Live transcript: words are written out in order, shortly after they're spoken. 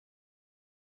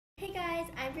Hey guys,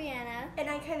 I'm Brianna. And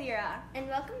I'm Kylira. And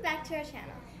welcome back to our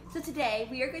channel. So today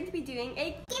we are going to be doing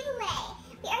a giveaway.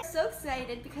 We are so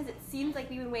excited because it seems like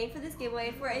we've been waiting for this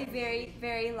giveaway for a very,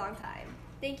 very long time.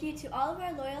 Thank you to all of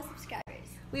our loyal subscribers.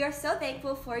 We are so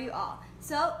thankful for you all.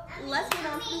 So let's get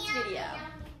on to this video.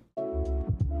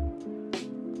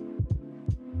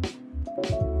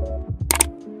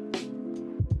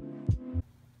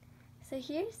 So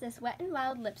here's this Wet n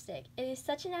Wild lipstick. It is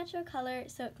such a natural color,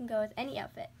 so it can go with any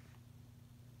outfit.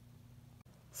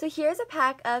 So here's a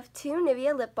pack of 2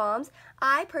 Nivea lip balms.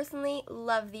 I personally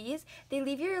love these. They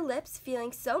leave your lips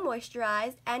feeling so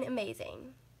moisturized and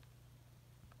amazing.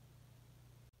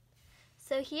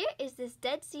 So here is this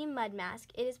Dead Sea Mud Mask.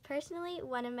 It is personally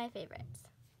one of my favorites.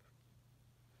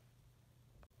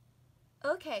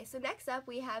 Okay, so next up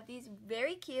we have these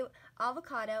very cute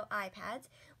avocado eye pads.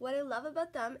 What I love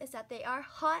about them is that they are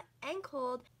hot and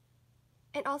cold.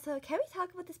 And also, can we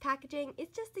talk about this packaging?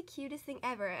 It's just the cutest thing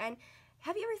ever. And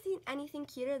have you ever seen anything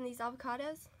cuter than these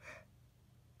avocados?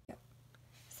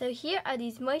 So here are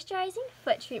these moisturizing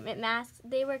foot treatment masks.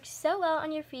 They work so well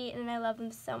on your feet and I love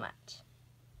them so much.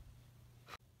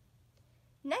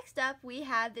 Next up, we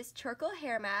have this charcoal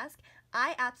hair mask.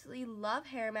 I absolutely love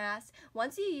hair masks.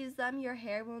 Once you use them, your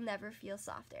hair will never feel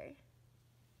softer.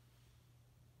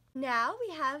 Now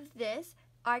we have this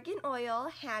argan oil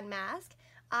hand mask.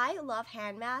 I love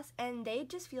hand masks and they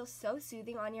just feel so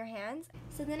soothing on your hands.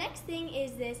 So the next thing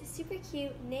is this super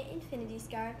cute knit infinity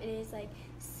scarf. It is like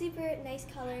super nice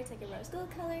color. It's like a rose gold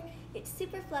color. It's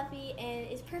super fluffy and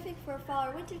it's perfect for fall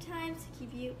or winter times to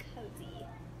keep you cozy.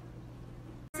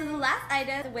 So the last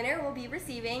item the winner will be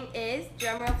receiving is,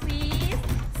 drumroll please,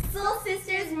 Soul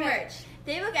Sisters merch.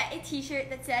 They will get a t-shirt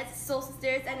that says Soul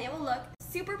Sisters and it will look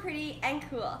super pretty and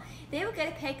cool. They will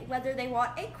get to pick whether they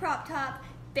want a crop top,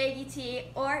 baggy tee,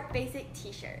 or basic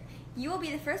t-shirt. You will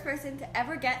be the first person to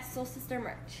ever get Soul Sister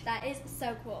merch. That is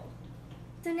so cool.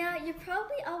 So now you're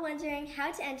probably all wondering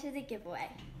how to enter the giveaway.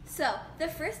 So the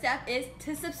first step is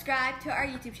to subscribe to our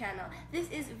YouTube channel. This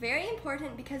is very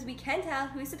important because we can tell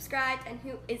who subscribed and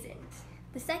who isn't.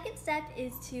 The second step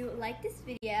is to like this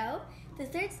video. The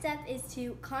third step is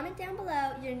to comment down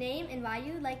below your name and why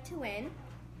you would like to win.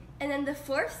 And then the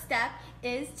fourth step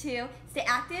is to stay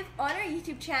active on our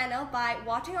YouTube channel by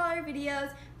watching all our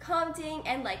videos, commenting,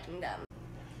 and liking them.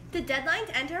 The deadline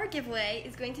to enter our giveaway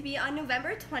is going to be on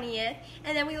November 20th,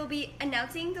 and then we will be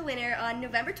announcing the winner on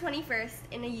November 21st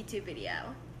in a YouTube video.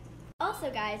 Also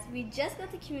guys, we just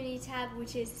got the community tab,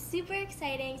 which is super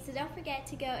exciting, so don't forget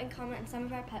to go and comment on some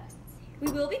of our posts. We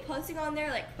will be posting on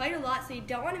there like quite a lot, so you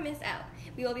don't want to miss out.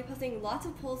 We will be posting lots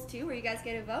of polls too, where you guys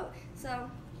get a vote, so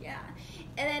yeah.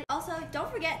 And then also,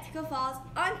 don't forget to go follow us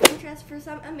on Pinterest for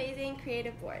some amazing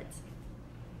creative boards.